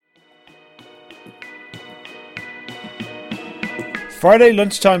Friday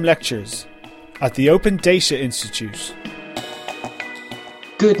lunchtime lectures at the Open Data Institute.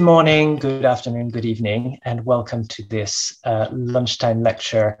 Good morning, good afternoon, good evening, and welcome to this lunchtime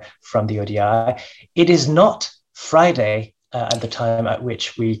lecture from the ODI. It is not Friday at the time at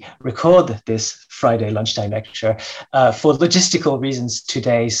which we record this Friday lunchtime lecture. For logistical reasons,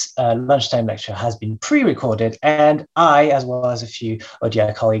 today's lunchtime lecture has been pre-recorded, and I, as well as a few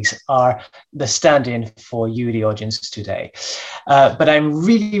ODI colleagues, are the stand-in for you, the audience, today. But I'm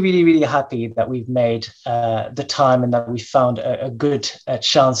really happy that we've made the time and that we found a good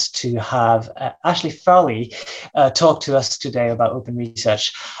chance to have Ashley Fowley talk to us today about open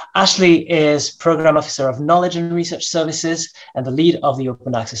research. Ashley is Program Officer of Knowledge and Research Services and the lead of the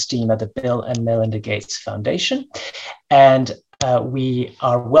open access team at the Bill and Melinda Gates Foundation. And we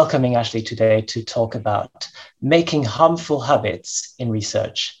are welcoming Ashley today to talk about making harmful habits in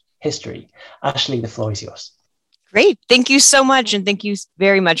research history. Ashley, the floor is yours. Great. Thank you so much. And thank you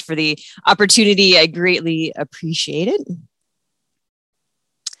very much for the opportunity. I greatly appreciate it.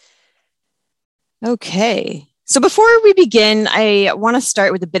 Okay. So before we begin, I want to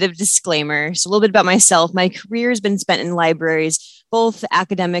start with a bit of a disclaimer. So a little bit about myself. My career has been spent in libraries, both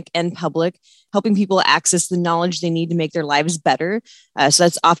academic and public, helping people access the knowledge they need to make their lives better. So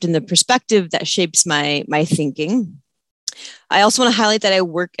that's often the perspective that shapes my thinking. I also want to highlight that I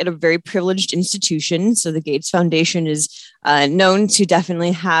work at a very privileged institution. So the Gates Foundation is known to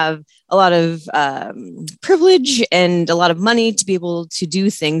definitely have a lot of privilege and a lot of money to be able to do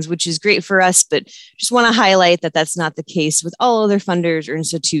things, which is great for us, but just want to highlight that that's not the case with all other funders or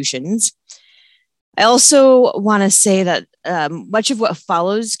institutions. I also want to say that much of what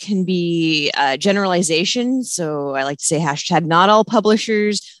follows can be generalization. So I like to say hashtag not all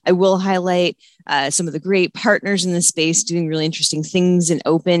publishers. I will highlight some of the great partners in this space doing really interesting things in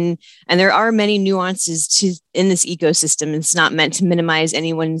open. And there are many nuances in this ecosystem. It's not meant to minimize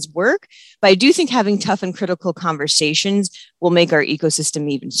anyone's work, but I do think having tough and critical conversations will make our ecosystem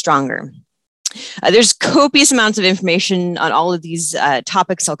even stronger. There's copious amounts of information on all of these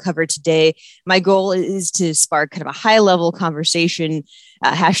topics I'll cover today. My goal is to spark kind of a high-level conversation,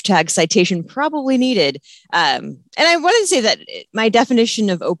 hashtag citation probably needed. And I want to say that my definition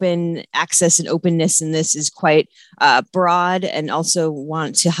of open access and openness in this is quite broad, and also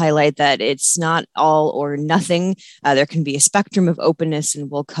want to highlight that it's not all or nothing. There can be a spectrum of openness,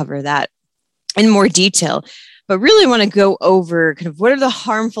 and we'll cover that in more detail. But really want to go over kind of what are the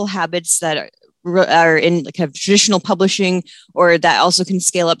harmful habits that are in kind of traditional publishing, or that also can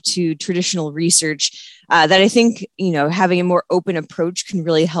scale up to traditional research that I think, having a more open approach can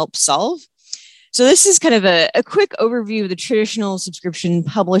really help solve. So this is kind of a quick overview of the traditional subscription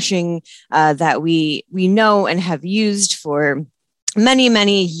publishing that we know and have used for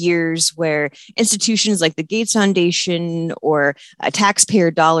many years, where institutions like the Gates Foundation or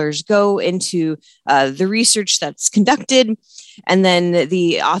taxpayer dollars go into the research that's conducted, and then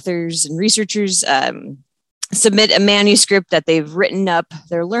the authors and researchers submit a manuscript that they've written up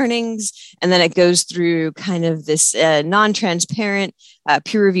their learnings, and then it goes through kind of this non-transparent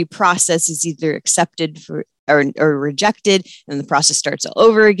peer review process. Is either accepted or rejected, and the process starts all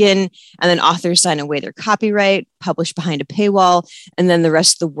over again. And then authors sign away their copyright, publish behind a paywall, and then the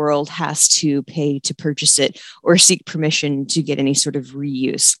rest of the world has to pay to purchase it or seek permission to get any sort of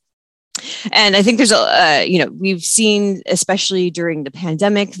reuse. And I think there's we've seen, especially during the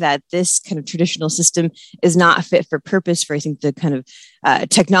pandemic, that this kind of traditional system is not fit for purpose for, I think, the kind of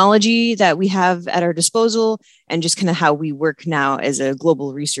technology that we have at our disposal, and just kind of how we work now as a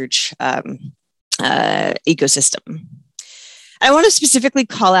global research ecosystem. I want to specifically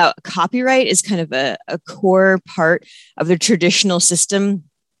call out copyright as kind of a core part of the traditional system.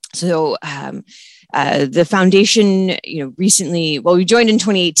 So the foundation, recently, we joined in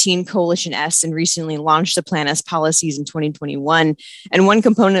 2018, Coalition S, and recently launched the Plan S policies in 2021. And one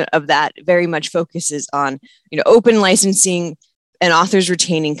component of that very much focuses on, open licensing and authors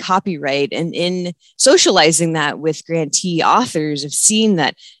retaining copyright. And in socializing that with grantee authors, I've seen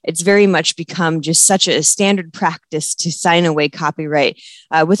that it's very much become just such a standard practice to sign away copyright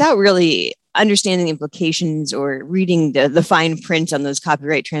without really understanding the implications or reading the fine print on those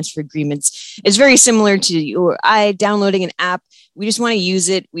copyright transfer agreements. It's very similar to you or I downloading an app. We just want to use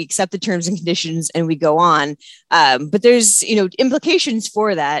it. We accept the terms and conditions and we go on. But there's, implications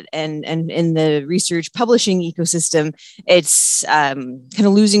for that. And in the research publishing ecosystem, it's kind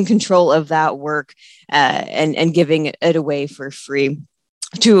of losing control of that work and giving it away for free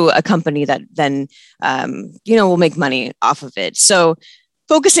to a company that then, will make money off of it. So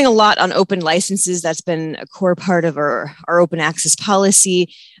focusing a lot on open licenses. That's been a core part of our open access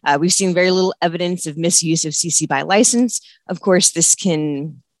policy. We've seen very little evidence of misuse of CC BY license. Of course, this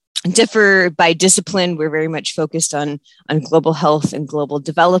can differ by discipline. We're very much focused on global health and global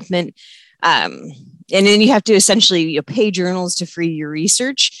development. And then you have to essentially pay journals to free your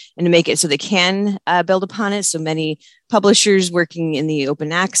research and to make it so they can build upon it. So many publishers working in the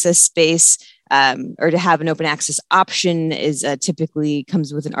open access space or to have an open access option is typically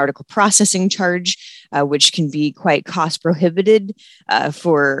comes with an article processing charge, which can be quite cost prohibited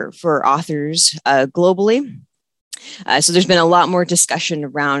for authors globally. So there's been a lot more discussion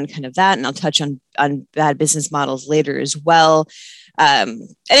around kind of that, and I'll touch on bad business models later as well. And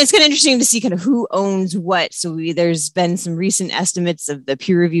it's kind of interesting to see kind of who owns what. So there's been some recent estimates of the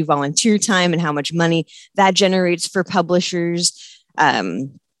peer review volunteer time and how much money that generates for publishers.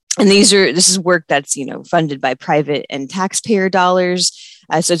 And this is work that's funded by private and taxpayer dollars.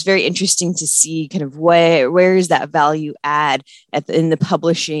 So it's very interesting to see kind of where is that value add in the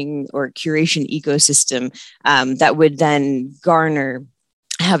publishing or curation ecosystem that would then garner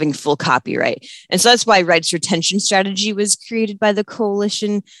having full copyright. And so that's why rights retention strategy was created by the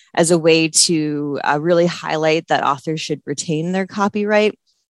coalition as a way to really highlight that authors should retain their copyright.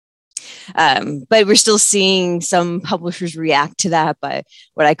 But we're still seeing some publishers react to that by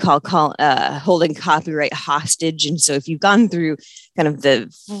what I call holding copyright hostage. And so if you've gone through kind of the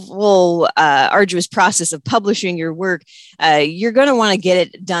full arduous process of publishing your work, you're going to want to get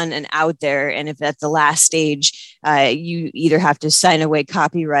it done and out there. And if at the last stage, you either have to sign away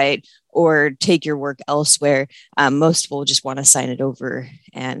copyright or take your work elsewhere, most will just want to sign it over.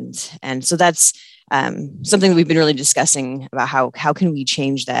 And so that's something that we've been really discussing about how can we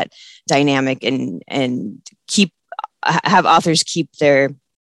change that dynamic and have authors keep their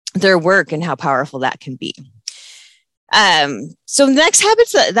work, and how powerful that can be. So the next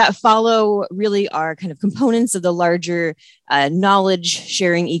habits that follow really are kind of components of the larger knowledge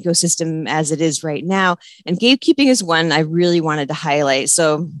sharing ecosystem as it is right now. And gatekeeping is one I really wanted to highlight.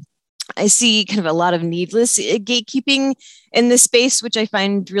 So I see kind of a lot of needless gatekeeping in this space, which I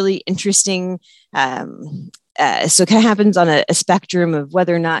find really interesting. So it kind of happens on a spectrum of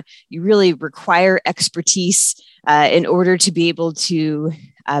whether or not you really require expertise in order to be able to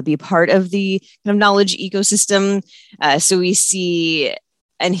be part of the kind of knowledge ecosystem. So we see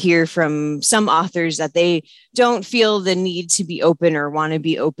and hear from some authors that they don't feel the need to be open or want to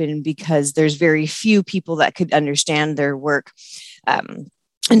be open because there's very few people that could understand their work.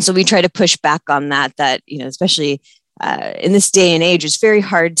 And so we try to push back on that, especially in this day and age, it's very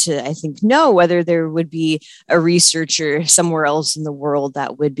hard to, I think, know whether there would be a researcher somewhere else in the world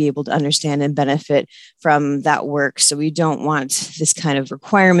that would be able to understand and benefit from that work. So we don't want this kind of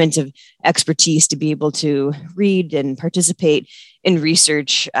requirement of expertise to be able to read and participate in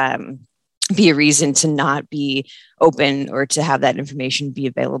research be a reason to not be open or to have that information be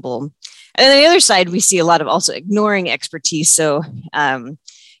available. And on the other side, we see a lot of also ignoring expertise. So,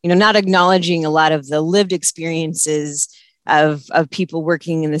 not acknowledging a lot of the lived experiences of people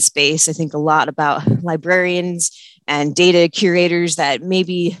working in the space. I think a lot about librarians and data curators that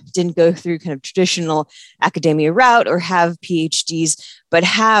maybe didn't go through kind of traditional academia route or have PhDs, but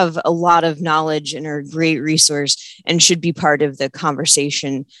have a lot of knowledge and are a great resource and should be part of the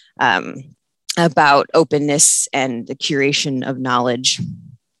conversation about openness and the curation of knowledge.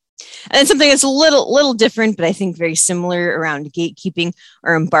 And something that's a little different, but I think very similar around gatekeeping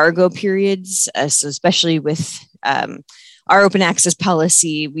or embargo periods. So especially with our open access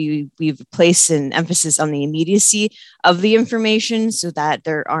policy, we've placed an emphasis on the immediacy of the information so that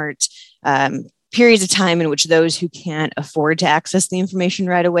there aren't periods of time in which those who can't afford to access the information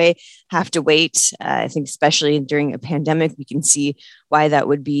right away have to wait. I think especially during a pandemic, we can see why that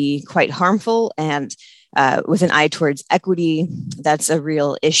would be quite harmful. And with an eye towards equity, that's a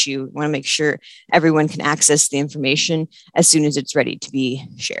real issue. We want to make sure everyone can access the information as soon as it's ready to be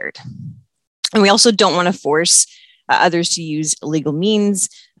shared. And we also don't want to force others to use illegal means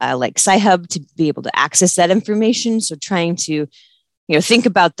like Sci-Hub to be able to access that information. So trying to, think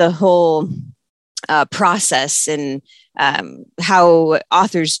about the whole process and how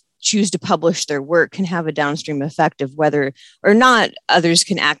authors choose to publish their work can have a downstream effect of whether or not others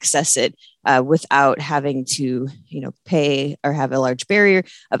can access it without having to, pay or have a large barrier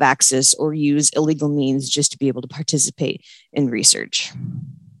of access or use illegal means just to be able to participate in research.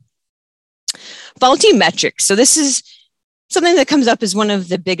 Faulty metrics. So this is something that comes up as one of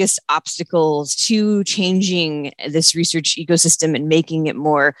the biggest obstacles to changing this research ecosystem and making it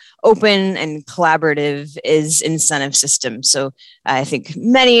more open and collaborative is incentive systems. So I think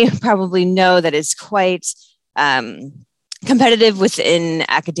many probably know that it's quite competitive within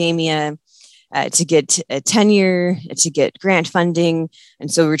academia, to get tenure, to get grant funding.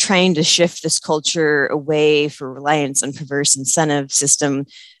 And so we're trying to shift this culture away for reliance on perverse incentive system,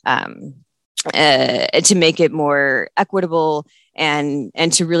 to make it more equitable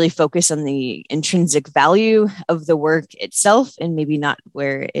and to really focus on the intrinsic value of the work itself and maybe not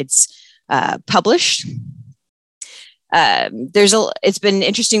where it's published. It's been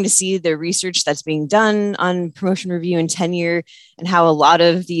interesting to see the research that's being done on promotion review and tenure and how a lot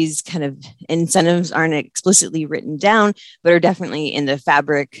of these kind of incentives aren't explicitly written down, but are definitely in the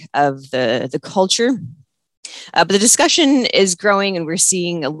fabric of the culture. But the discussion is growing, and we're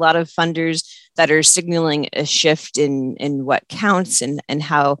seeing a lot of funders that are signaling a shift in what counts and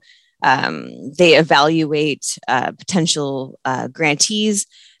how they evaluate potential grantees.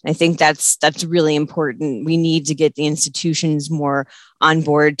 And I think that's really important. We need to get the institutions more on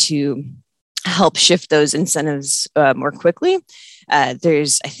board to help shift those incentives more quickly.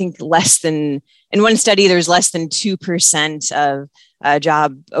 There's, I think, in one study, there's less than 2% of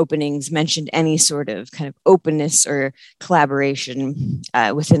job openings mentioned any sort of kind of openness or collaboration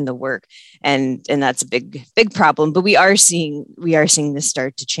within the work, and that's a big problem. But we are seeing this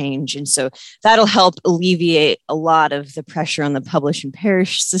start to change, and so that'll help alleviate a lot of the pressure on the publish and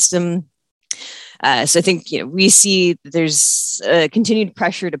perish system. So I think we see there's continued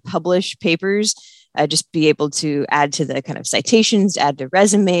pressure to publish papers, just be able to add to the kind of citations, add to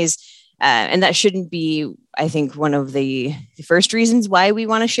resumes. And that shouldn't be, I think, one of the first reasons why we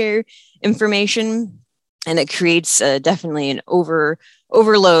want to share information. And it creates definitely an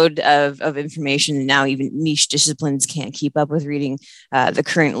overload of information. Now even niche disciplines can't keep up with reading the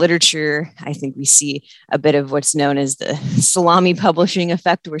current literature. I think we see a bit of what's known as the salami publishing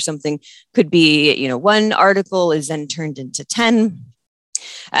effect, where something could be, one article is then turned into 10.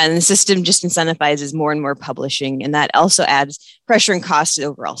 And the system just incentivizes more and more publishing. And that also adds pressure and cost to the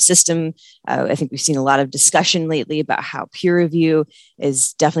overall system. I think we've seen a lot of discussion lately about how peer review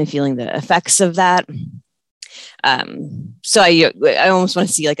is definitely feeling the effects of that. So I almost want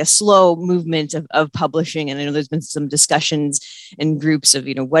to see like a slow movement of publishing. And I know there's been some discussions in groups of,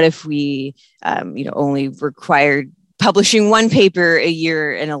 what if we, only required publishing one paper a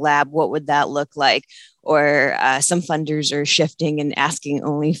year in a lab? What would that look like? Or some funders are shifting and asking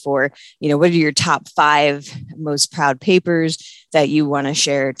only for, what are your top 5 most proud papers that you want to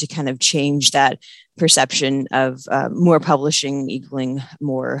share to kind of change that perception of more publishing equaling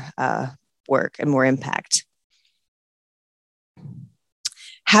more work and more impact.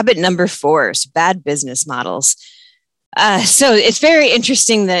 Habit number 4, so bad business models. So it's very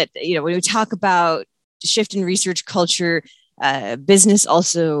interesting that, when we talk about shift in research culture, business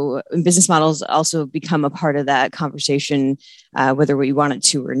models also become a part of that conversation, whether we want it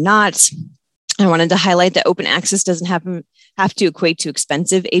to or not. I wanted to highlight that open access doesn't have to equate to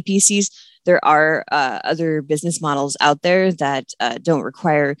expensive APCs. There are other business models out there that don't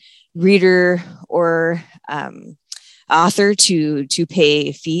require reader or author to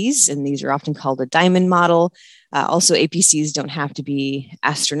pay fees, and these are often called a diamond model. Also, APCs don't have to be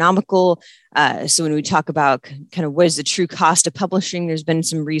astronomical. So when we talk about kind of what is the true cost of publishing, there's been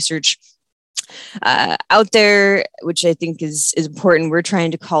some research out there, which I think is important. We're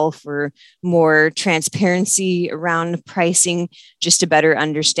trying to call for more transparency around pricing, just to better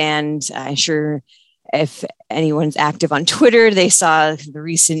understand. I'm sure if anyone's active on Twitter, they saw the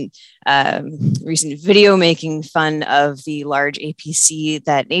recent video making fun of the large APC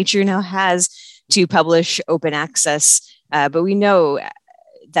that Nature now has to publish open access. But we know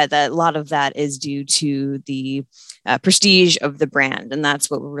that a lot of that is due to the prestige of the brand, and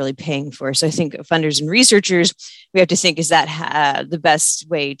that's what we're really paying for. So I think funders and researchers, we have to think, is that the best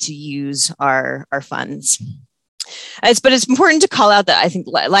way to use our funds? But it's important to call out that I think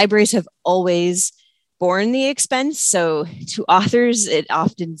libraries have always borne the expense. So to authors, it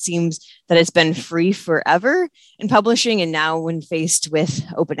often seems that it's been free forever in publishing. And now when faced with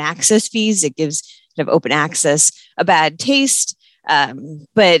open access fees, it gives kind of open access a bad taste.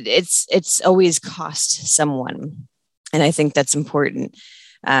 But it's always cost someone. And I think that's important.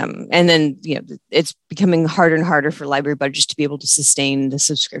 And then, it's becoming harder and harder for library budgets to be able to sustain the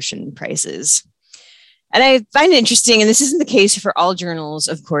subscription prices. And I find it interesting, and this isn't the case for all journals,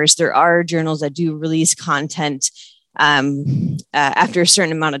 of course. There are journals that do release content after a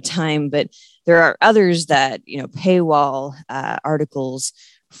certain amount of time, but there are others that, paywall articles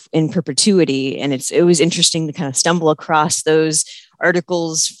in perpetuity. And it was interesting to kind of stumble across those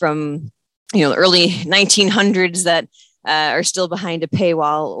articles from, early 1900s that are still behind a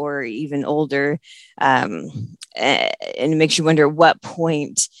paywall or even older. And it makes you wonder at what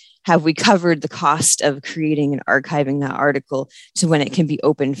point have we covered the cost of creating and archiving that article to when it can be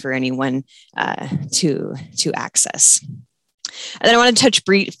open for anyone to access. And then I want to touch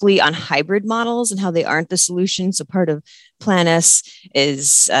briefly on hybrid models and how they aren't the solution. So part of Plan S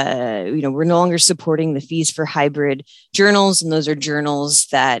is, we're no longer supporting the fees for hybrid journals. And those are journals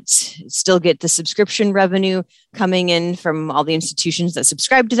that still get the subscription revenue coming in from all the institutions that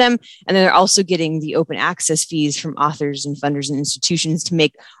subscribe to them. And then they're also getting the open access fees from authors and funders and institutions to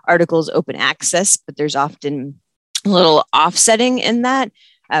make articles open access. But there's often a little offsetting in that,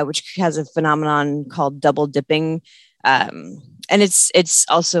 which has a phenomenon called double dipping. And it's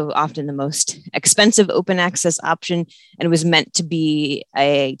also often the most expensive open access option, and it was meant to be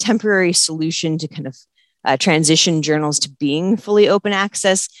a temporary solution to kind of transition journals to being fully open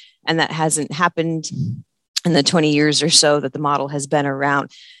access, and that hasn't happened in the 20 years or so that the model has been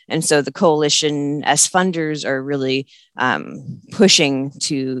around. And so the coalition as funders are really pushing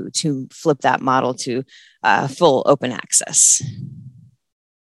to flip that model to full open access.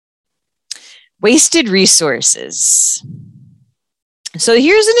 Wasted resources. So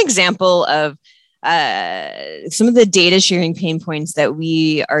here's an example of some of the data sharing pain points that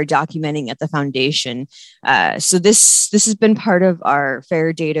we are documenting at the foundation. So this has been part of our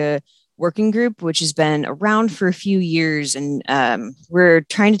Fair Data Working Group, which has been around for a few years, and we're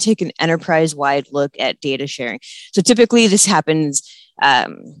trying to take an enterprise-wide look at data sharing. So typically this happens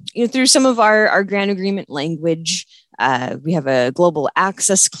through some of our grant agreement language. We have a global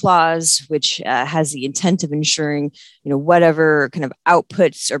access clause, which has the intent of ensuring, whatever kind of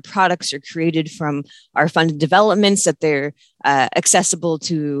outputs or products are created from our funded developments, that they're accessible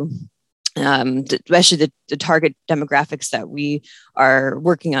to especially the target demographics that we are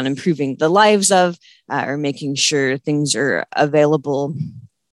working on improving the lives of, or making sure things are available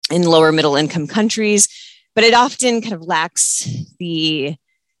in lower middle income countries. But it often kind of lacks the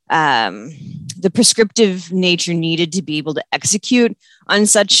prescriptive nature needed to be able to execute on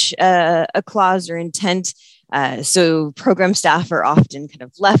such a clause or intent. So program staff are often kind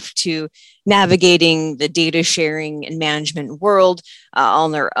of left to navigating the data sharing and management world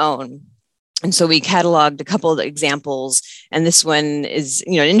on their own. And so we cataloged a couple of examples, and this one is,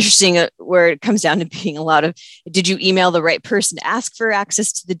 interesting where it comes down to being a lot of, did you email the right person to ask for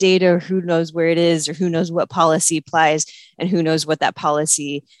access to the data, or who knows where it is, or who knows what policy applies, and who knows what that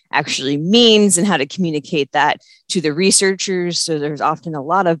policy actually means and how to communicate that to the researchers. So there's often a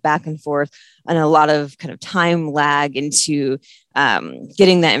lot of back and forth and a lot of kind of time lag into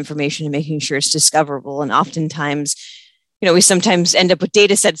getting that information and making sure it's discoverable. And oftentimes, we sometimes end up with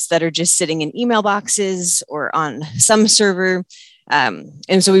data sets that are just sitting in email boxes or on some server.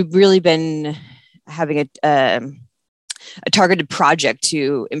 And so we've really been having a targeted project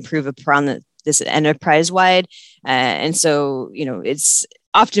to improve upon this enterprise-wide. And so, it's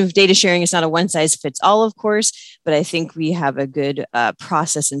often with data sharing, it's not a one size fits all, of course, but I think we have a good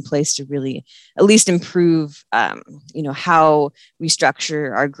process in place to really at least improve, how we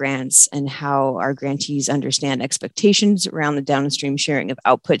structure our grants and how our grantees understand expectations around the downstream sharing of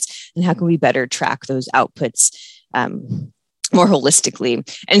outputs, and how can we better track those outputs more holistically.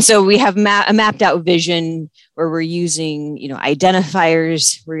 And so we have a mapped out vision where we're using,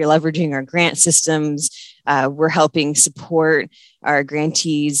 identifiers, we're leveraging our grant systems, we're helping support our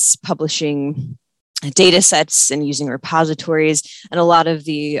grantees publishing data sets and using repositories, and a lot of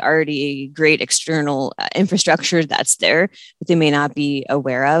the already great external infrastructure that's there, but they may not be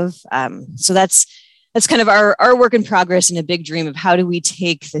aware of. So that's kind of our work in progress, and a big dream of how do we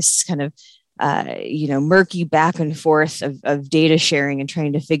take this kind of murky back and forth of data sharing and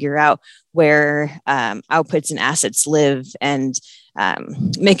trying to figure out where outputs and assets live, and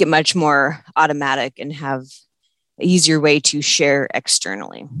make it much more automatic and have an easier way to share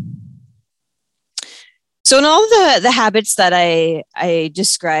externally. So in all the habits that I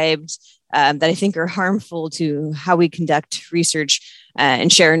described that I think are harmful to how we conduct research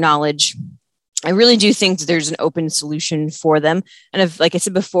and share knowledge, I really do think that there's an open solution for them. And like I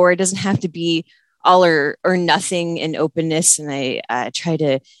said before, it doesn't have to be all or nothing in openness. And I try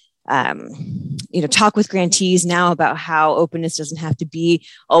to talk with grantees now about how openness doesn't have to be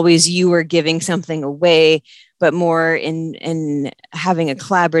always you are giving something away, but more in having a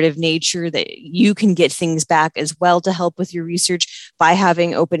collaborative nature that you can get things back as well to help with your research by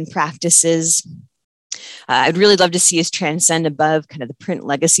having open practices. I'd really love to see us transcend above kind of the print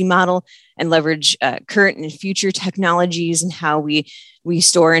legacy model and leverage current and future technologies and how we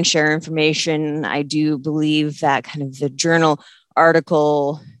store and share information. I do believe that kind of the journal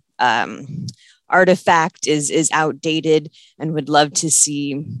article artifact is outdated, and would love to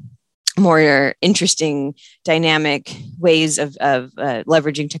see more interesting, dynamic ways of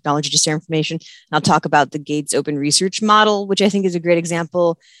leveraging technology to share information. And I'll talk about the Gates Open Research Model, which I think is a great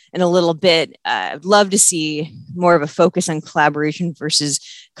example in a little bit. I'd love to see more of a focus on collaboration versus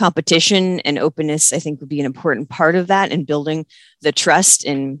competition, and openness, I think, would be an important part of that in building the trust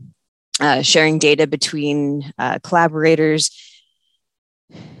and sharing data between collaborators,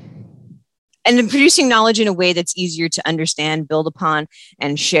 and in producing knowledge in a way that's easier to understand, build upon,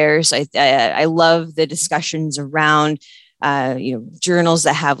 and share. So I love the discussions around journals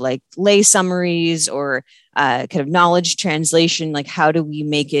that have like lay summaries or kind of knowledge translation. Like, how do we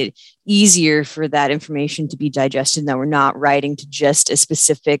make it easier for that information to be digested, that we're not writing to just a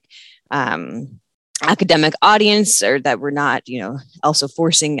specific academic audience, or that we're not, also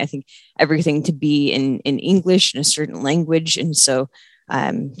forcing, I think, everything to be in English, in a certain language. And so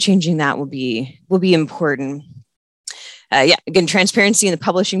changing that will be important. Again, transparency in the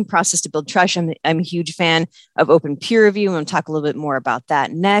publishing process to build trust. I'm a huge fan of open peer review. I'm going to talk a little bit more about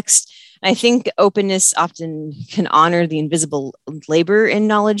that next. I think openness often can honor the invisible labor in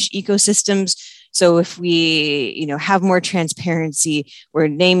knowledge ecosystems. So if we, have more transparency, we're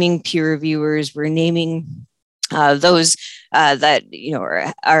naming peer reviewers, we're naming those that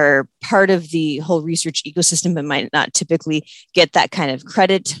are part of the whole research ecosystem but might not typically get that kind of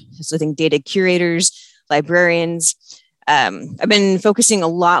credit. So I think data curators, librarians. I've been focusing a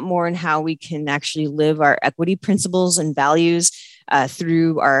lot more on how we can actually live our equity principles and values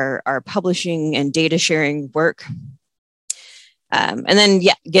through our publishing and data sharing work. And then,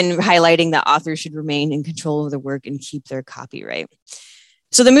 again, highlighting that authors should remain in control of their work and keep their copyright.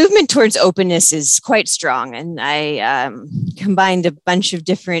 So the movement towards openness is quite strong, and I combined a bunch of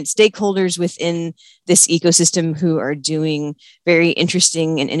different stakeholders within this ecosystem who are doing very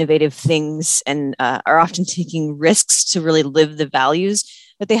interesting and innovative things, and are often taking risks to really live the values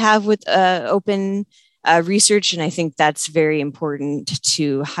that they have with open research. And I think that's very important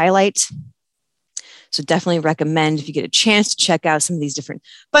to highlight. So definitely recommend, if you get a chance, to check out some of these different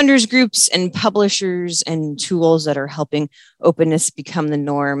funders groups and publishers and tools that are helping openness become the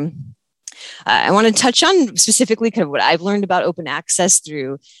norm. I want to touch on specifically kind of what I've learned about open access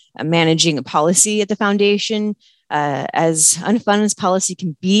through managing a policy at the foundation. As unfun as policy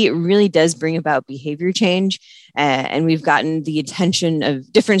can be, it really does bring about behavior change. And we've gotten the attention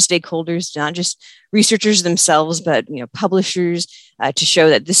of different stakeholders, not just researchers themselves, but publishers, to show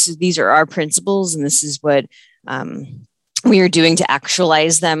that these are our principles, and this is what we are doing to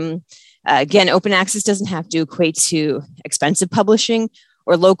actualize them. Again, open access doesn't have to equate to expensive publishing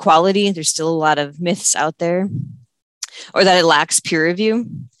or low quality. There's still a lot of myths out there, or that it lacks peer review.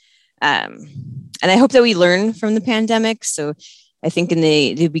 And I hope that we learn from the pandemic. So I think in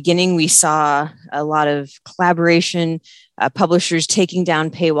the beginning, we saw a lot of collaboration, publishers taking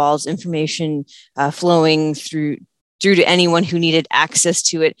down paywalls, information flowing through to anyone who needed access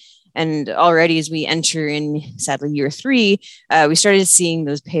to it. And already as we enter in, sadly, year 3, we started seeing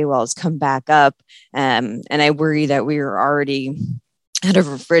those paywalls come back up. And I worry that we are already kind of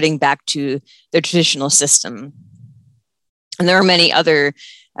reverting back to the traditional system. And there are many other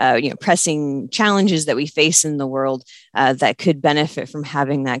pressing challenges that we face in the world that could benefit from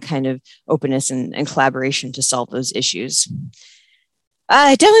having that kind of openness and collaboration to solve those issues.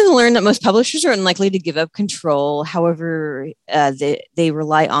 I definitely learned that most publishers are unlikely to give up control. However, they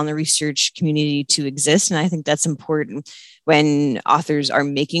rely on the research community to exist. And I think that's important when authors are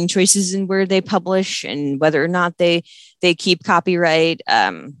making choices in where they publish and whether or not they keep copyright.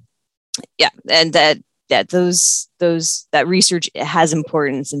 And that research has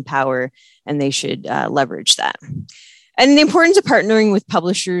importance and power, and they should leverage that. And the importance of partnering with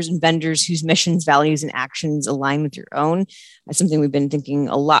publishers and vendors whose missions, values, and actions align with your own. That's something we've been thinking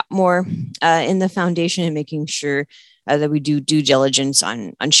a lot more in the foundation, and making sure that we do due diligence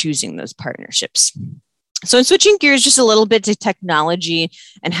on choosing those partnerships. So in switching gears just a little bit to technology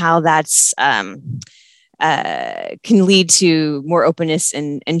and how that's can lead to more openness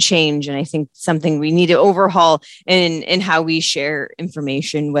and change. And I think something we need to overhaul in how we share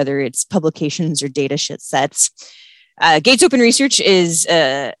information, whether it's publications or data sets. Gates Open Research is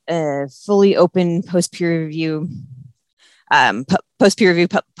a fully open post-publication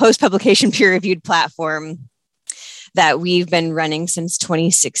peer-reviewed platform that we've been running since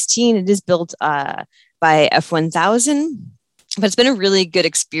 2016. It is built by F1000, but it's been a really good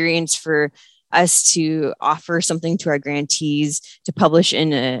experience for us to offer something to our grantees to publish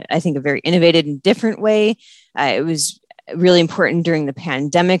in I think, a very innovative and different way. It was really important during the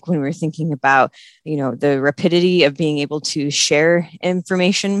pandemic when we were thinking about, the rapidity of being able to share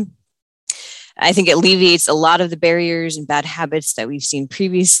information. I think it alleviates a lot of the barriers and bad habits that we've seen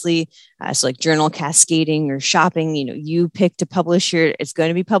previously. So like journal cascading or shopping, you pick to publish here, it's going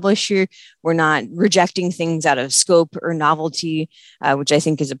to be published here. We're not rejecting things out of scope or novelty, which I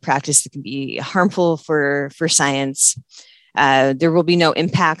think is a practice that can be harmful for science. There will be no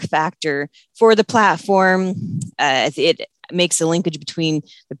impact factor for the platform. It makes a linkage between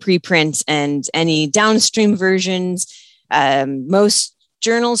the preprint and any downstream versions. Most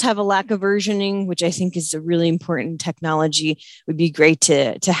journals have a lack of versioning, which I think is a really important technology. It would be great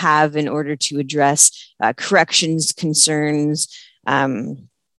to have in order to address corrections concerns,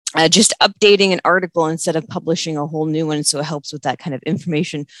 just updating an article instead of publishing a whole new one. So it helps with that kind of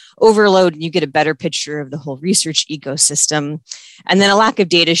information overload, and you get a better picture of the whole research ecosystem. And then a lack of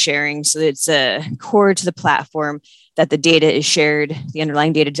data sharing. So it's a core to the platform that the data is shared, the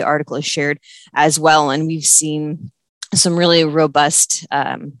underlying data to article is shared as well. And we've seen some really robust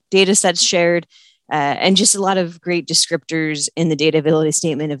data sets shared, and just a lot of great descriptors in the data availability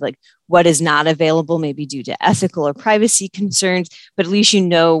statement of like what is not available, maybe due to ethical or privacy concerns, but at least you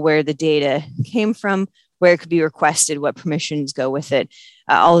know where the data came from, where it could be requested, what permissions go with it.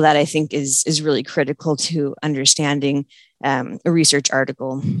 All of that I think is really critical to understanding a research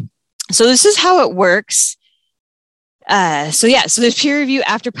article. So this is how it works. So there's peer review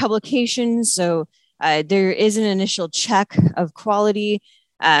after publication. So there is an initial check of quality,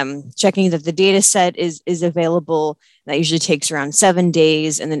 checking that the data set is available. That usually takes around 7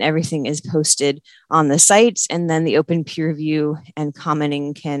 days, and then everything is posted on the site. And then the open peer review and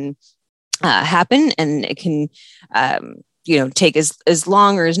commenting can happen, and it can take as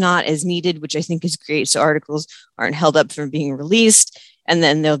long or as not as needed, which I think is great. So articles aren't held up from being released, and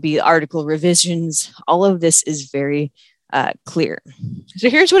then there'll be article revisions. All of this is very clear. So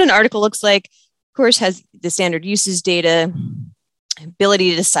here's what an article looks like. Of course, has the standard uses data,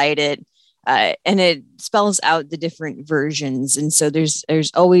 ability to cite it, and it spells out the different versions. And so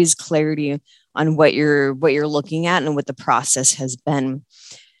there's always clarity on what you're looking at and what the process has been.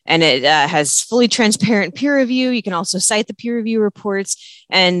 And it has fully transparent peer review. You can also cite the peer review reports,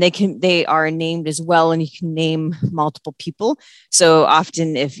 and they are named as well, and you can name multiple people. So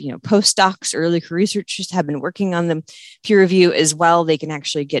often if postdocs or early career researchers have been working on the peer review as well, they can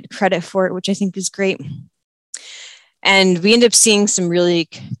actually get credit for it, which I think is great. And we end up seeing some really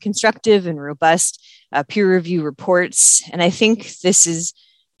constructive and robust peer review reports. And I think this is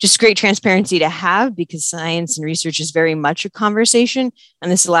just great transparency to have, because science and research is very much a conversation,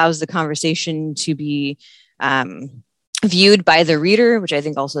 and this allows the conversation to be viewed by the reader, which I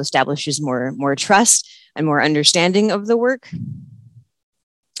think also establishes more trust and more understanding of the work. And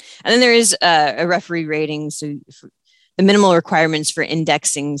then there is a referee rating. So the minimal requirements for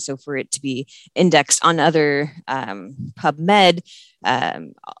indexing, so for it to be indexed on other PubMed,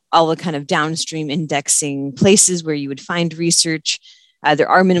 all the kind of downstream indexing places where you would find research. There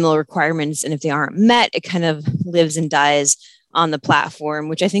are minimal requirements, and if they aren't met, it kind of lives and dies on the platform,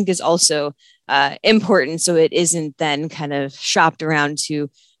 which I think is also important. So it isn't then kind of shopped around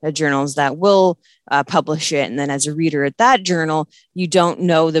to journals that will publish it. And then as a reader at that journal, you don't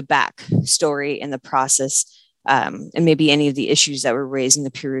know the back story and the process, and maybe any of the issues that were raised in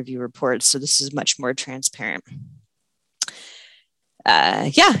the peer review reports. So this is much more transparent.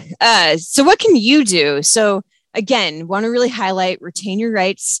 So what can you do? So again, want to really highlight retain your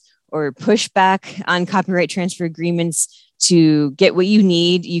rights or push back on copyright transfer agreements to get what you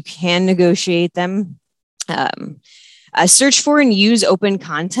need. You can negotiate them. Search for and use open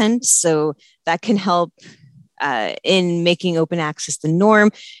content. So that can help in making open access the norm.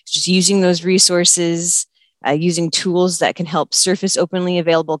 It's just using those resources, using tools that can help surface openly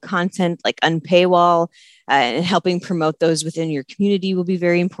available content like Unpaywall, and helping promote those within your community will be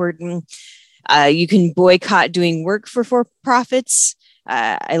very important. You can boycott doing work for for-profits.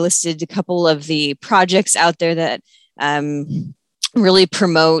 I listed a couple of the projects out there that really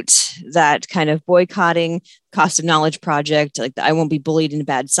promote that kind of boycotting. Cost of Knowledge Project, like the I Won't Be Bullied in a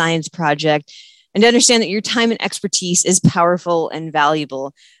Bad Science Project, and to understand that your time and expertise is powerful and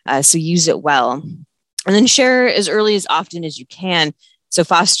valuable, so use it well. And then share as early as often as you can. So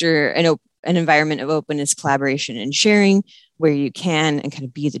foster an environment of openness, collaboration, and sharing where you can, and kind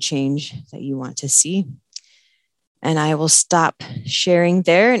of be the change that you want to see. And I will stop sharing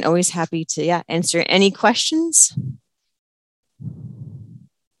there, and always happy to answer any questions.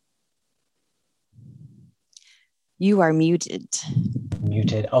 You are muted.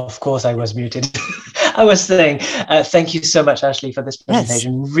 Muted. Of course I was muted. I was saying, thank you so much, Ashley, for this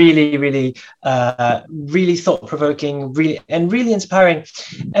presentation. Yes. Really, really thought-provoking, really inspiring.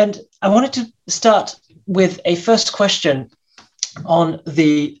 And I wanted to start with a first question. on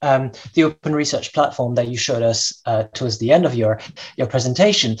the open research platform that you showed us towards the end of your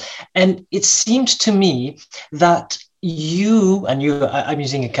presentation. And it seemed to me that I'm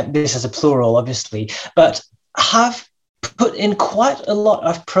using this as a plural, obviously, but have put in quite a lot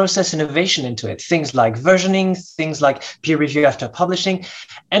of process innovation into it. Things like versioning, things like peer review after publishing.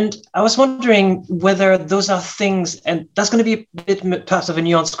 And I was wondering whether those are things, and that's going to be a bit perhaps of a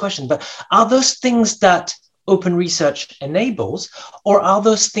nuanced question, but are those things that open research enables, or are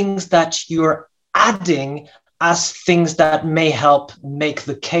those things that you're adding as things that may help make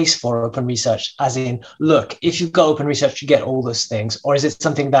the case for open research, as in, look, if you've got open research, you get all those things? Or is it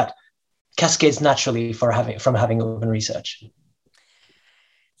something that cascades naturally from having open research?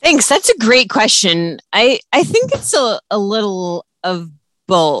 Thanks. That's a great question. I think it's a little of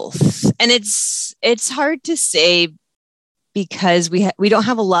both. And it's hard to say because we don't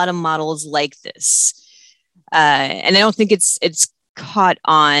have a lot of models like this. And I don't think it's caught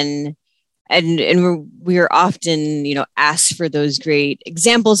on, and we are often, asked for those great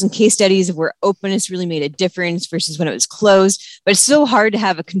examples and case studies of where openness really made a difference versus when it was closed. But it's so hard to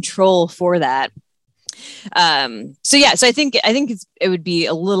have a control for that. So I think it would be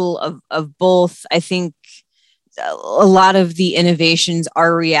a little of both. I think a lot of the innovations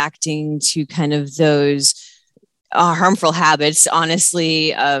are reacting to kind of those harmful habits,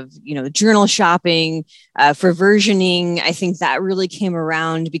 honestly, of, the journal shopping, for versioning. I think that really came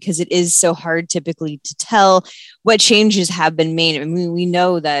around because it is so hard typically to tell what changes have been made. I mean, we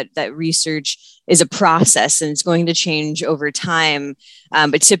know that research is a process and it's going to change over time.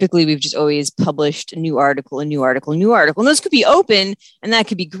 But typically we've just always published a new article. And those could be open and that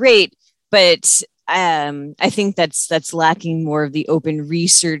could be great. But I think that's lacking more of the open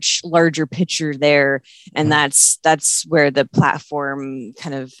research, larger picture there, and that's where the platform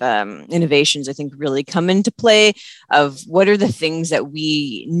kind of innovations, I think, really come into play. Of what are the things that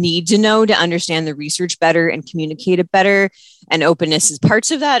we need to know to understand the research better and communicate it better, and openness is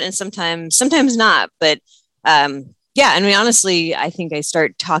parts of that, and sometimes not. But I mean, honestly, I think I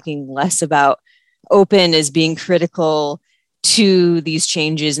start talking less about open as being critical to these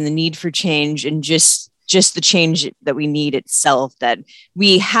changes and the need for change, and just the change that we need itself, that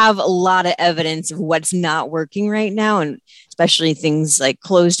we have a lot of evidence of what's not working right now. And especially things like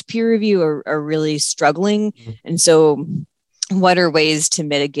closed peer review are really struggling. Mm-hmm. And so what are ways to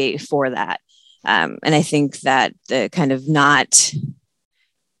mitigate for that? And I think that the kind of not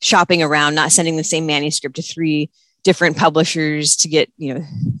shopping around, not sending the same manuscript to 3 different publishers to get,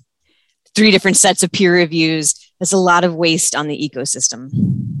 3 different sets of peer reviews, there's a lot of waste on the ecosystem.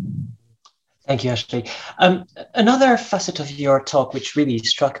 Thank you, Ashley. Another facet of your talk which really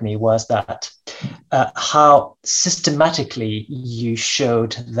struck me was that how systematically you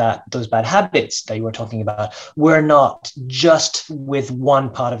showed that those bad habits that you were talking about were not just with one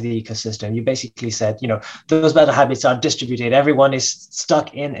part of the ecosystem. You basically said, those bad habits are distributed. Everyone is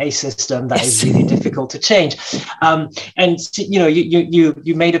stuck in a system that is really difficult to change. And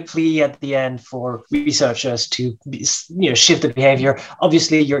you made a plea at the end for researchers to shift the behavior.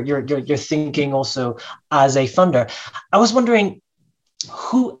 Obviously, you're thinking also as a funder. I was wondering,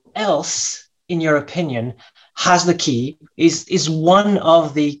 who else, in your opinion, has the key, is one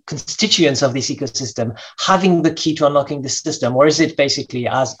of the constituents of this ecosystem having the key to unlocking the system? Or is it basically,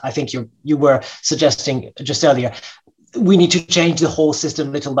 as I think you were suggesting just earlier, we need to change the whole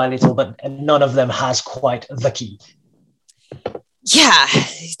system little by little, but none of them has quite the key? Yeah,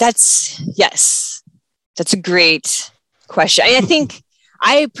 that's a great question. I think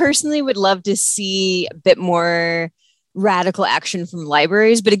I personally would love to see a bit more radical action from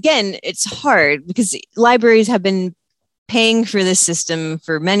libraries. But again, it's hard because libraries have been paying for this system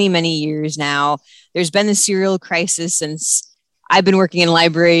for many, many years now. There's been the serial crisis since I've been working in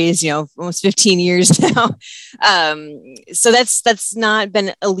libraries, almost 15 years now. So that's not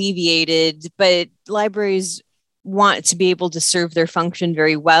been alleviated, but libraries want to be able to serve their function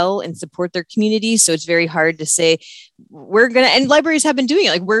very well and support their community. So it's very hard to say and libraries have been doing it.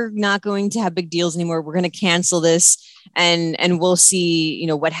 Like, we're not going to have big deals anymore. We're going to cancel this and we'll see,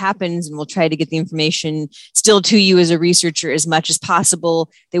 what happens, and we'll try to get the information still to you as a researcher as much as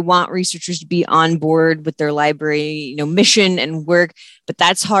possible. They want researchers to be on board with their library, mission and work, but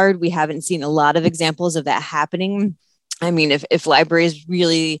that's hard. We haven't seen a lot of examples of that happening. I mean, if libraries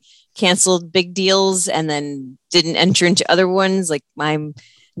really canceled big deals and then didn't enter into other ones, like, I'm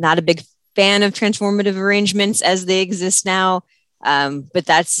not a big fan of transformative arrangements as they exist now. But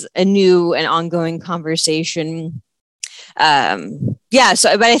that's a new and ongoing conversation. Yeah,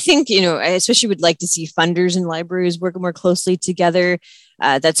 so but I think, I especially would like to see funders and libraries work more closely together.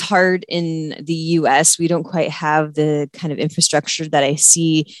 That's hard in the US. We don't quite have the kind of infrastructure that I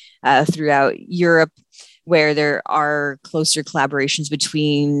see throughout Europe, where there are closer collaborations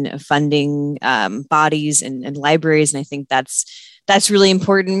between funding bodies and libraries. And I think that's really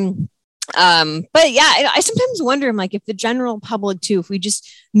important. But yeah, I sometimes wonder, I'm like, if the general public too, if we just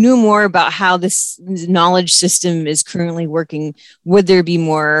knew more about how this knowledge system is currently working, would there be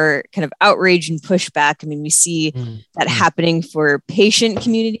more kind of outrage and pushback? I mean, we see that happening for patient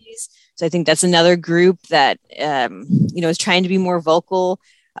communities. So I think that's another group that, is trying to be more vocal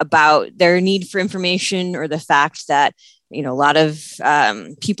about their need for information, or the fact that, a lot of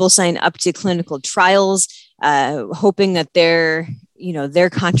people sign up to clinical trials, hoping that their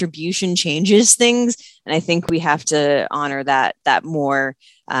contribution changes things. And I think we have to honor that more.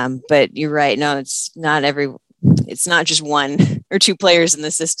 But you're right. No, it's not just one or two players in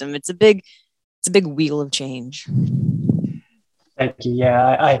the system. It's a big wheel of change. Thank you.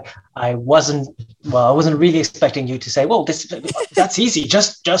 Yeah, I wasn't really expecting you to say, well, that's easy.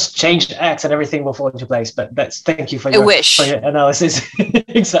 Just change X and everything will fall into place. But thank you for your analysis.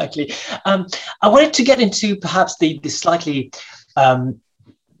 Exactly. I wanted to get into perhaps the slightly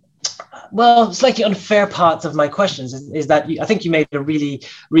slightly unfair parts of my questions. Is that I think you made a really,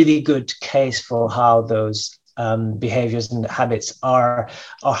 really good case for how those behaviors and habits are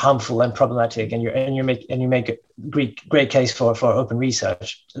harmful and problematic, and you make a great case for open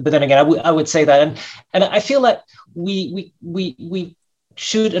research. But then again, I would say that, and I feel like we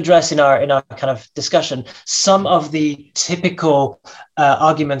should address in our kind of discussion some of the typical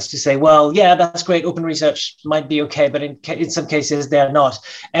arguments to say, well, yeah, that's great, open research might be okay, but in some cases they're not.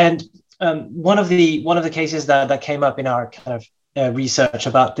 And one of the cases that came up in our kind of research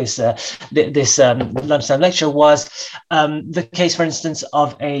about this lunchtime lecture was the case, for instance,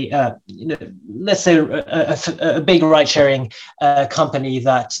 of let's say a big ride-sharing company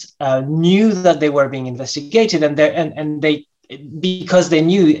that knew that they were being investigated, and they, because they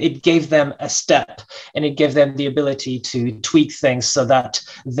knew, it gave them a step, and it gave them the ability to tweak things so that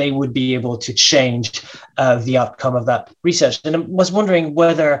they would be able to change the outcome of that research. And I was wondering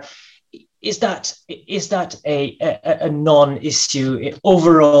whether is that a non-issue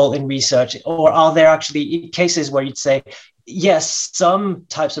overall in research, or are there actually cases where you'd say, yes, some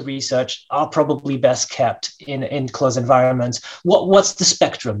types of research are probably best kept in closed environments? What's the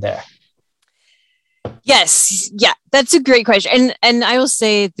spectrum there? Yes, yeah, that's a great question. And I will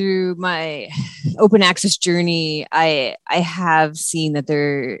say, through my open access journey, I have seen that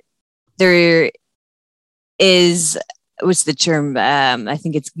there is, what's the term? I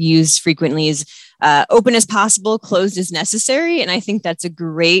think it's used frequently, is open as possible, closed as necessary. And I think that's a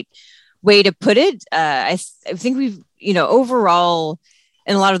great way to put it. I think we've, overall,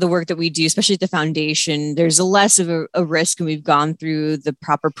 in a lot of the work that we do, especially at the foundation, there's a less of a risk, and we've gone through the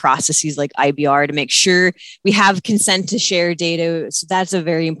proper processes like IBR to make sure we have consent to share data. So that's a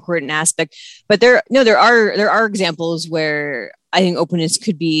very important aspect. But there are examples where I think openness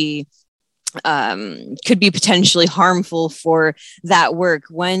could be potentially harmful for that work.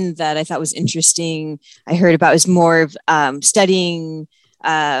 One that I thought was interesting, I heard about, is more of studying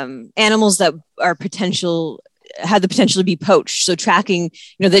animals that have the potential to be poached. So tracking,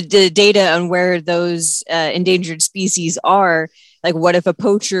 the data on where those endangered species are. Like, what if a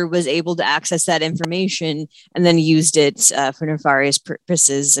poacher was able to access that information and then used it for nefarious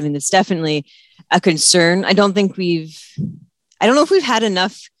purposes? I mean, it's definitely a concern. I don't know if we've had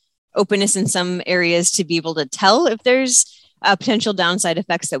enough openness in some areas to be able to tell if there's potential downside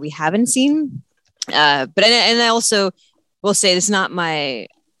effects that we haven't seen. But I also will say, this is not my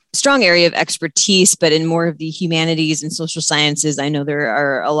strong area of expertise, but in more of the humanities and social sciences, I know there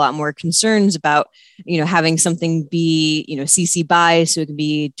are a lot more concerns about, having something be, CC BY, so it can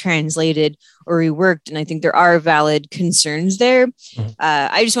be translated or reworked. And I think there are valid concerns there.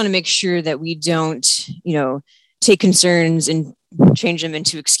 I just want to make sure that we don't, take concerns and change them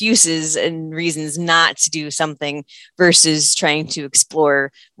into excuses and reasons not to do something, versus trying to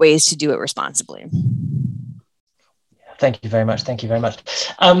explore ways to do it responsibly. Thank you very much.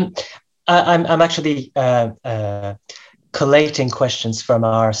 I'm actually collating questions from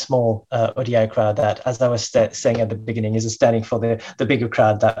our small ODI crowd that, as I was saying at the beginning, is standing for the bigger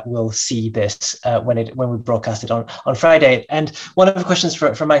crowd that will see this when we broadcast it on Friday. And one of the questions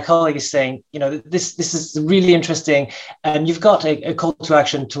from my colleague is saying, this is really interesting, and you've got a call to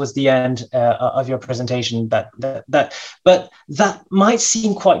action towards the end of your presentation but that might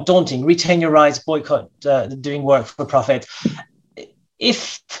seem quite daunting. Retain your rights, boycott doing work for profit.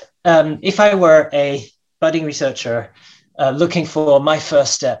 If I were a budding researcher looking for my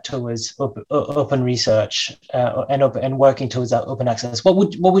first step towards open research and working towards that open access, what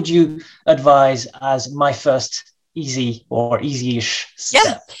would you advise as my first easy or easy-ish step?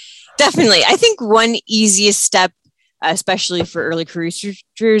 Yeah, definitely. I think one easiest step, especially for early career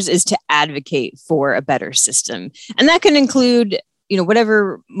researchers, is to advocate for a better system. And that can include,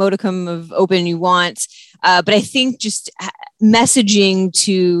 whatever modicum of open you want. But I think just messaging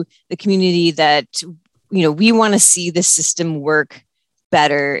to the community that, we want to see the system work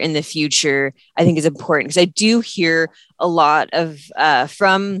better in the future, I think is important, because I do hear a lot of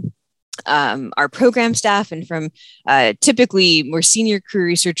from our program staff and from typically more senior career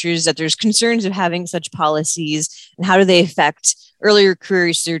researchers that there's concerns of having such policies and how do they affect earlier career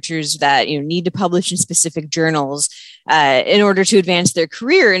researchers that need to publish in specific journals in order to advance their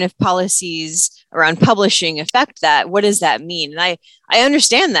career. And if policies around publishing affect that, what does that mean? And I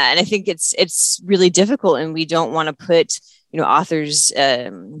understand that, and I think it's really difficult, and we don't want to put authors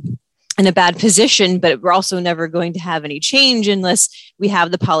in a bad position, but we're also never going to have any change unless we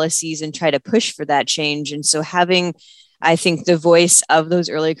have the policies and try to push for that change. And so having, I think, the voice of those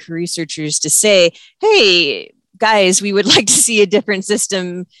early career researchers to say, hey, guys, we would like to see a different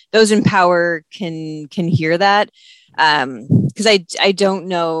system, those in power can hear that. Because I don't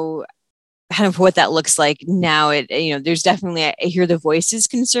know kind of what that looks like now. There's definitely, I hear the voices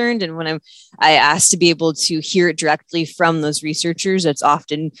concerned, and when I asked to be able to hear it directly from those researchers, that's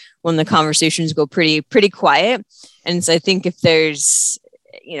often when the conversations go pretty quiet. And so I think if there's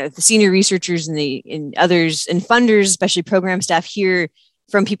the senior researchers and others and funders, especially program staff, hear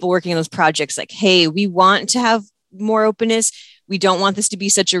from people working on those projects like, hey, we want to have more openness, we don't want this to be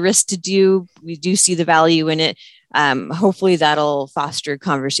such a risk to do, we do see the value in it. Hopefully that'll foster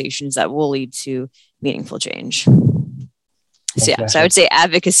conversations that will lead to meaningful change. So I would say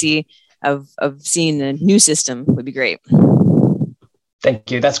advocacy of seeing a new system would be great.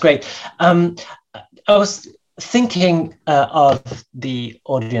 Thank you. That's great. I was thinking of the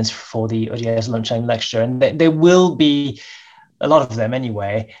audience for the ODI's Lunchtime Lecture, and there will be a lot of them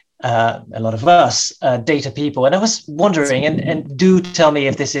anyway, a lot of us, data people. And I was wondering, and do tell me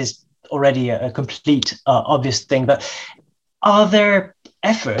if this is already a complete obvious thing, but are there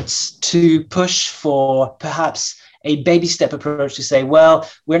efforts to push for perhaps a baby step approach to say, well,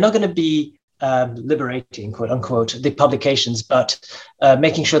 we're not going to be liberating, quote unquote, the publications, but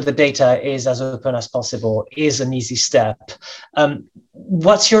making sure the data is as open as possible is an easy step.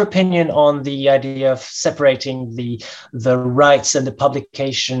 What's your opinion on the idea of separating the rights and the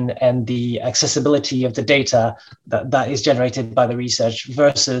publication and the accessibility of the data that is generated by the research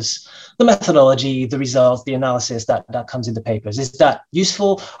versus the methodology, the results, the analysis that comes in the papers? Is that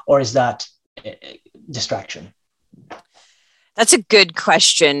useful, or is that distraction? That's a good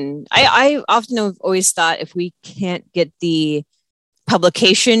question. I often have always thought if we can't get the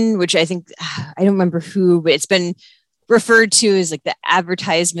publication, which I think, I don't remember who, but it's been referred to as like the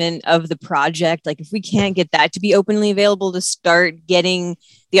advertisement of the project. Like if we can't get that to be openly available to start getting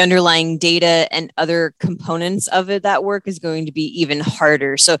the underlying data and other components of it, that work is going to be even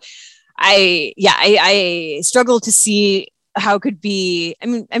harder. So I struggle to see how it could be, I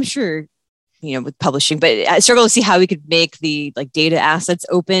mean, I'm sure with publishing, but I struggle to see how we could make the data assets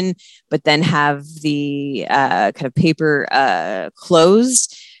open, but then have the kind of paper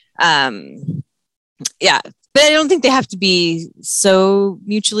closed. But I don't think they have to be so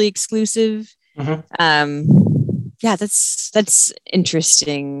mutually exclusive. Mm-hmm. That's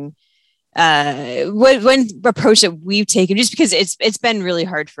interesting. One approach that we've taken, just because it's been really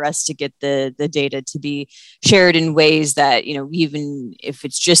hard for us to get the data to be shared in ways that, even if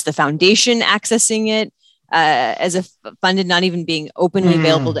it's just the foundation accessing it as a funded, not even being openly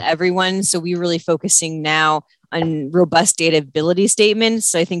available to everyone. So we're really focusing now on robust data ability statements.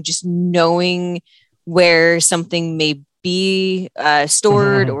 So I think just knowing where something may be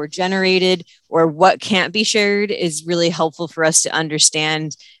stored or generated or what can't be shared is really helpful for us to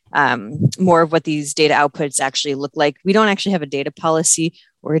understand more of what these data outputs actually look like. We don't actually have a data policy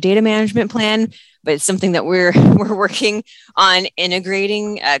or a data management plan, but it's something that we're working on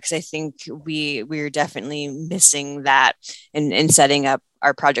integrating because I think we're definitely missing that in setting up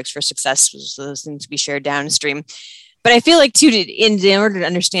our projects for success, so those things to be shared downstream. But I feel like too, in order to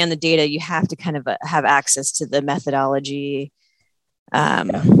understand the data, you have to kind of have access to the methodology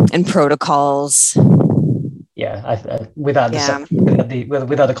and protocols. Without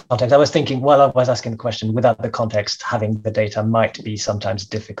the context, I was thinking while I was asking the question, without the context, having the data might be sometimes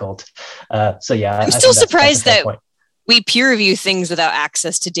difficult. I'm still surprised that we peer review things without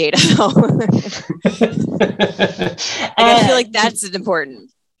access to data. I feel like that's an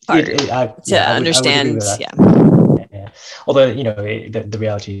important part to understand. Yeah. Although, the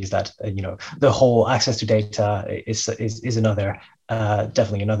reality is that, the whole access to data is another,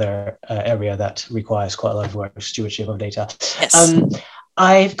 definitely another area that requires quite a lot of work, stewardship of data. Yes.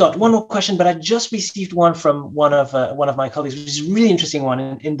 I've got one more question, but I just received one from one of my colleagues, which is a really interesting one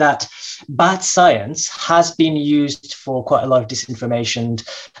in that bad science has been used for quite a lot of disinformation.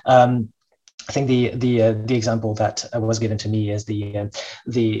 I think the example that was given to me is the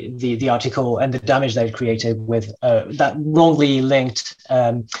article and the damage that it created with that wrongly linked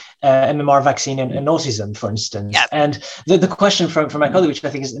MMR vaccine and autism, for instance. Yeah. And the question from my colleague, which I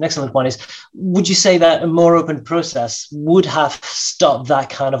think is an excellent one, is: would you say that a more open process would have stopped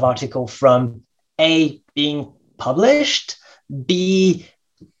that kind of article from A, being published, B,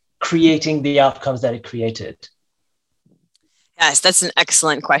 creating the outcomes that it created? Yes, that's an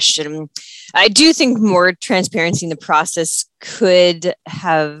excellent question. I do think more transparency in the process could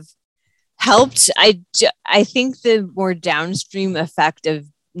have helped. I think the more downstream effect of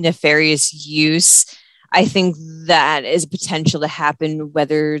nefarious use, I think that is potential to happen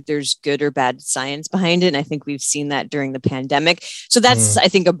whether there's good or bad science behind it. And I think we've seen that during the pandemic. So that's, I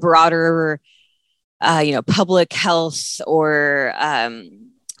think, a broader, public health or,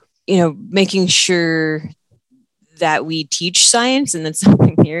 making sure that we teach science. And that's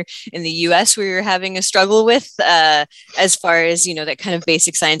something here in the US we're having a struggle with, as far as, that kind of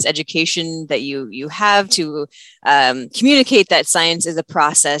basic science education that you have to communicate that science is a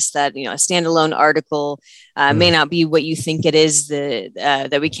process, that, a standalone article may not be what you think it is,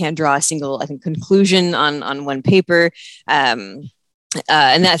 that we can draw a single, I think, conclusion on one paper. And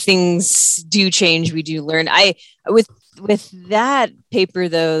that things do change. We do learn. With that paper,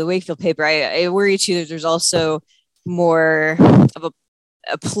 though, the Wakefield paper, I worry too that there's also more of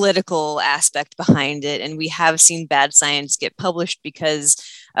a political aspect behind it. And we have seen bad science get published because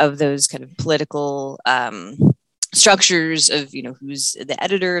of those kind of political structures of, who's the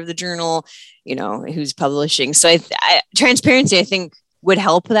editor of the journal, who's publishing. So transparency, I think, would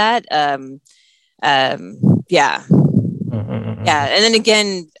help that. Yeah. Yeah. And then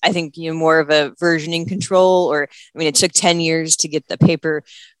again, I think, more of a versioning control, it took 10 years to get the paper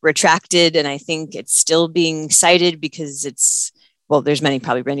retracted. And I think it's still being cited because there's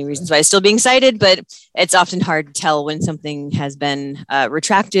probably many reasons why it's still being cited, but it's often hard to tell when something has been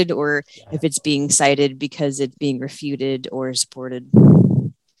retracted or if it's being cited because it's being refuted or supported.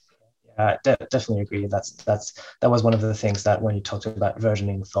 Definitely agree. That was one of the things that when you talked about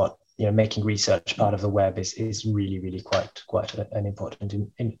versioning, thought, making research part of the web is really, really quite an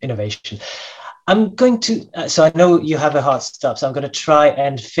important innovation. I'm going to, so I know you have a hard stop, so I'm going to try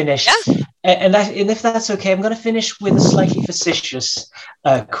and finish. Yeah. And if that's okay, I'm going to finish with a slightly facetious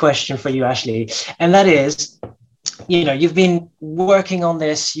question for you, Ashley. And that is, you've been working on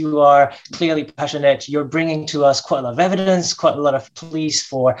this. You are clearly passionate. You're bringing to us quite a lot of evidence, quite a lot of pleas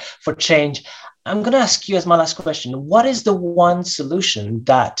for change. I'm going to ask you as my last question, what is the one solution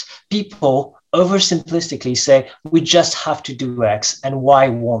that people oversimplistically say, we just have to do X, and why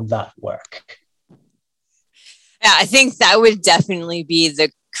won't that work? Yeah, I think that would definitely be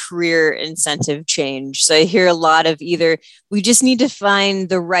the career incentive change. So I hear a lot of either we just need to find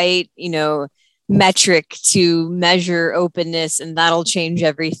the right, metric to measure openness and that'll change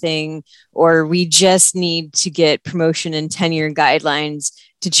everything, or we just need to get promotion and tenure guidelines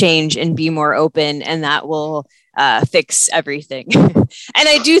to change and be more open, and that will fix everything. And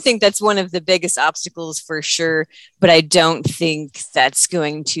I do think that's one of the biggest obstacles for sure, but I don't think that's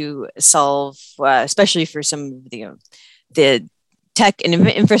going to solve, especially for some of the tech and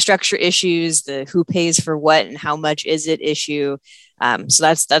infrastructure issues, the who pays for what and how much is it issue. So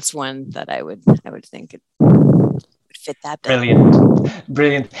that's one that I would think it would fit that bill.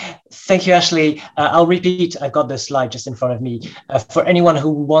 Brilliant. Thank you, Ashley. I'll repeat, I've got the slide just in front of me. For anyone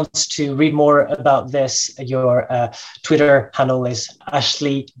who wants to read more about this, your Twitter handle is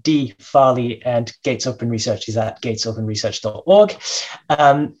Ashley D. Farley, and Gates Open Research is at gatesopenresearch.org.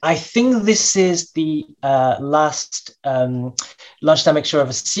 I think this is the last lunchtime lecture of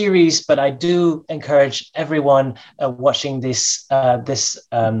a series, but I do encourage everyone watching this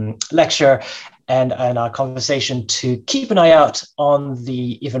lecture and our conversation to keep an eye out on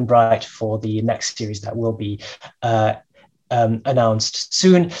the Eventbrite for the next series that will be announced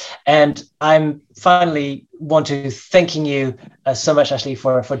soon. And I'm finally want to thanking you so much, Ashley,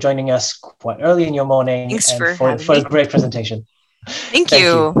 for joining us quite early in your morning. Thanks and for a great presentation. Thank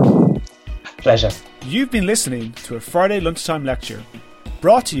you. Pleasure. You've been listening to a Friday lunchtime lecture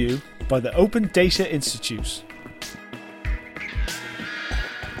brought to you by the Open Data Institute.